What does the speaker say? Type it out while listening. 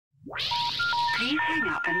Please hang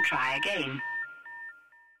up and try again.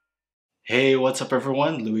 Hey, what's up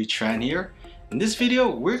everyone? Louis Tran here. In this video,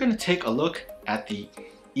 we're going to take a look at the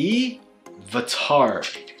E-Vatar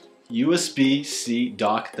USB-C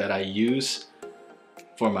dock that I use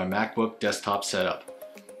for my MacBook desktop setup.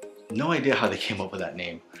 No idea how they came up with that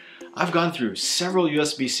name. I've gone through several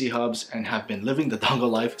USB-C hubs and have been living the dongle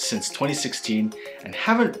life since 2016 and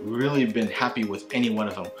haven't really been happy with any one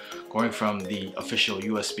of them, going from the official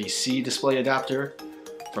USB-C display adapter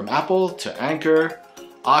from Apple to Anker,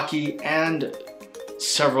 aukey, and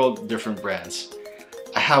several different brands.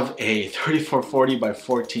 I have a 3440 by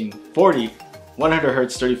 1440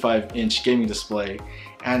 100Hz 35-inch gaming display,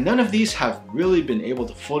 and none of these have really been able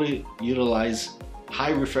to fully utilize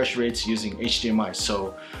high refresh rates using HDMI.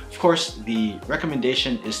 So of course the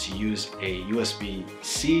recommendation is to use a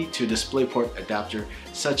USB-C to DisplayPort adapter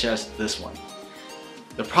such as this one.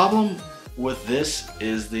 The problem with this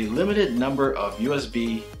is the limited number of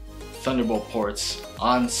USB Thunderbolt ports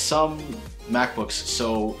on some MacBooks,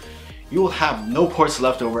 so you will have no ports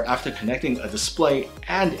left over after connecting a display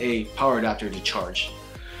and a power adapter to charge.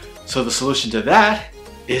 So the solution to that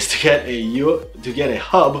is to get a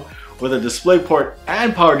hub with a display port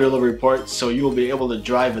and power delivery port, so you will be able to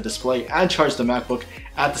drive a display and charge the MacBook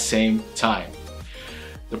at the same time.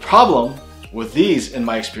 The problem with these, in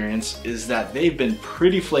my experience, is that they've been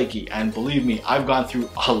pretty flaky, and believe me, I've gone through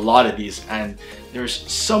a lot of these and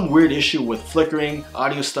there's some weird issue with flickering,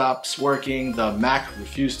 audio stops working, the Mac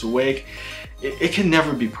refused to wake. It can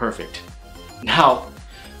never be perfect. Now,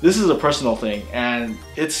 this is a personal thing and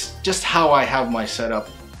it's just how I have my setup,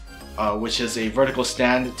 which is a vertical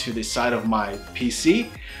stand to the side of my PC.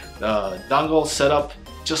 The dongle setup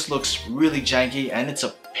just looks really janky and it's a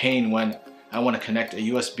pain when I want to connect a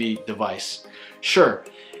USB device. Sure,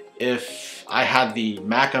 if I had the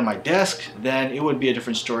Mac on my desk, then it would be a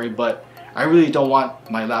different story, but I really don't want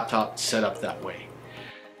my laptop set up that way.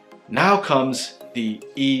 Now comes the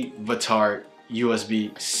E-Vatar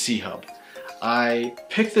USB C Hub. I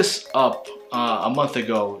picked this up a month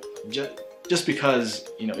ago just because,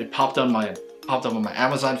 you know, it popped up on my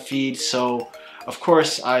Amazon feed, so of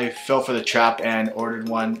course I fell for the trap and ordered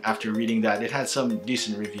one after reading that it had some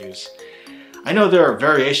decent reviews. I know there are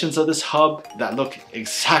variations of this hub that look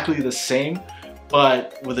exactly the same,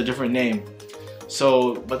 but with a different name.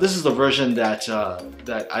 But this is the version that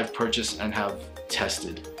I've purchased and have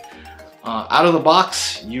tested. Out of the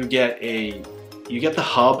box, you get the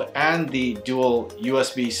hub and the dual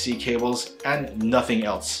USB-C cables and nothing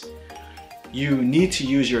else. You need to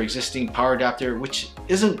use your existing power adapter, which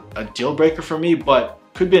isn't a deal breaker for me, but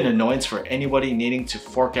could be an annoyance for anybody needing to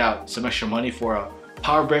fork out some extra money for a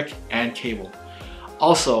power brick and cable.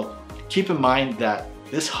 Also, keep in mind that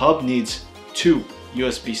this hub needs 2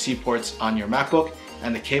 USB-C ports on your MacBook,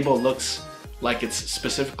 and the cable looks like it's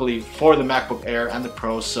specifically for the MacBook Air and the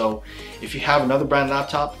Pro, so if you have another brand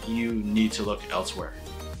laptop, you need to look elsewhere.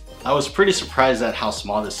 I was pretty surprised at how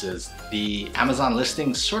small this is. The Amazon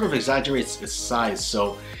listing sort of exaggerates its size,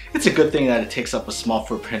 so it's a good thing that it takes up a small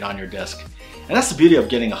footprint on your desk. And that's the beauty of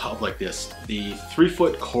getting a hub like this. The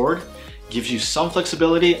 3-foot cord gives you some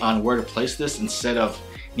flexibility on where to place this instead of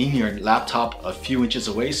needing your laptop a few inches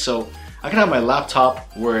away, so I can have my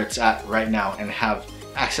laptop where it's at right now and have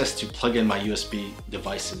access to plug in my USB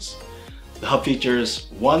devices. The hub features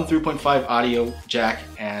one 3.5 audio jack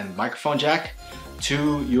and microphone jack,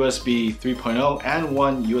 2 USB 3.0 and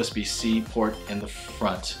 1 USB-C port in the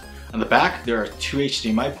front. On the back there are 2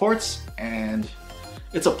 HDMI ports, and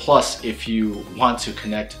it's a plus if you want to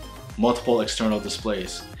connect multiple external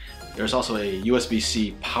displays. There's also a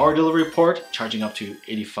USB-C power delivery port charging up to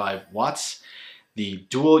 85 watts, the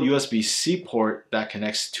dual USB-C port that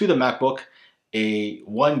connects to the MacBook, a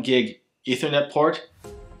 1 gig Ethernet port,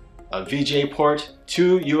 a VGA port,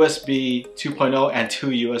 2 USB 2.0 and 2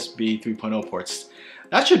 USB 3.0 ports.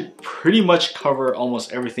 That should pretty much cover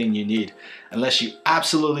almost everything you need, unless you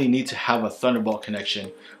absolutely need to have a Thunderbolt connection,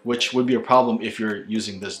 which would be a problem if you're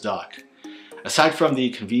using this dock. Aside from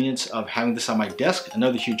the convenience of having this on my desk,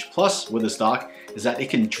 another huge plus with this dock is that it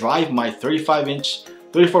can drive my 35-inch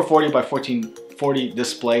 3440 by 1440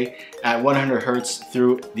 display at 100 Hz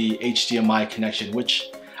through the HDMI connection,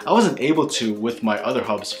 which I wasn't able to with my other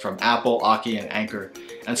hubs from Apple, aukey, and Anker.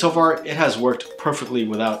 And so far, it has worked perfectly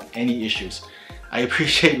without any issues. I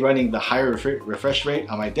appreciate running the higher refresh rate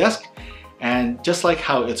on my desk, and just like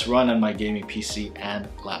how it's run on my gaming PC and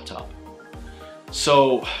laptop.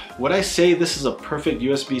 So would I say this is a perfect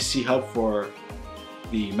USB-C hub for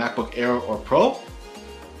the MacBook Air or Pro?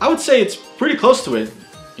 I would say it's pretty close to it.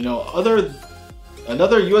 You know,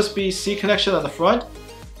 another USB-C connection on the front,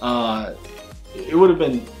 it would have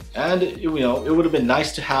been And it would have been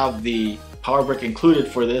nice to have the power brick included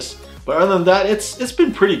for this, but other than that, it's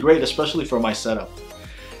been pretty great, especially for my setup.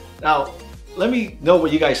 Now, let me know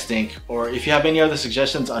what you guys think, or if you have any other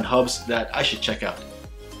suggestions on hubs that I should check out.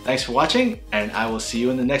 Thanks for watching, and I will see you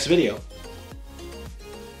in the next video.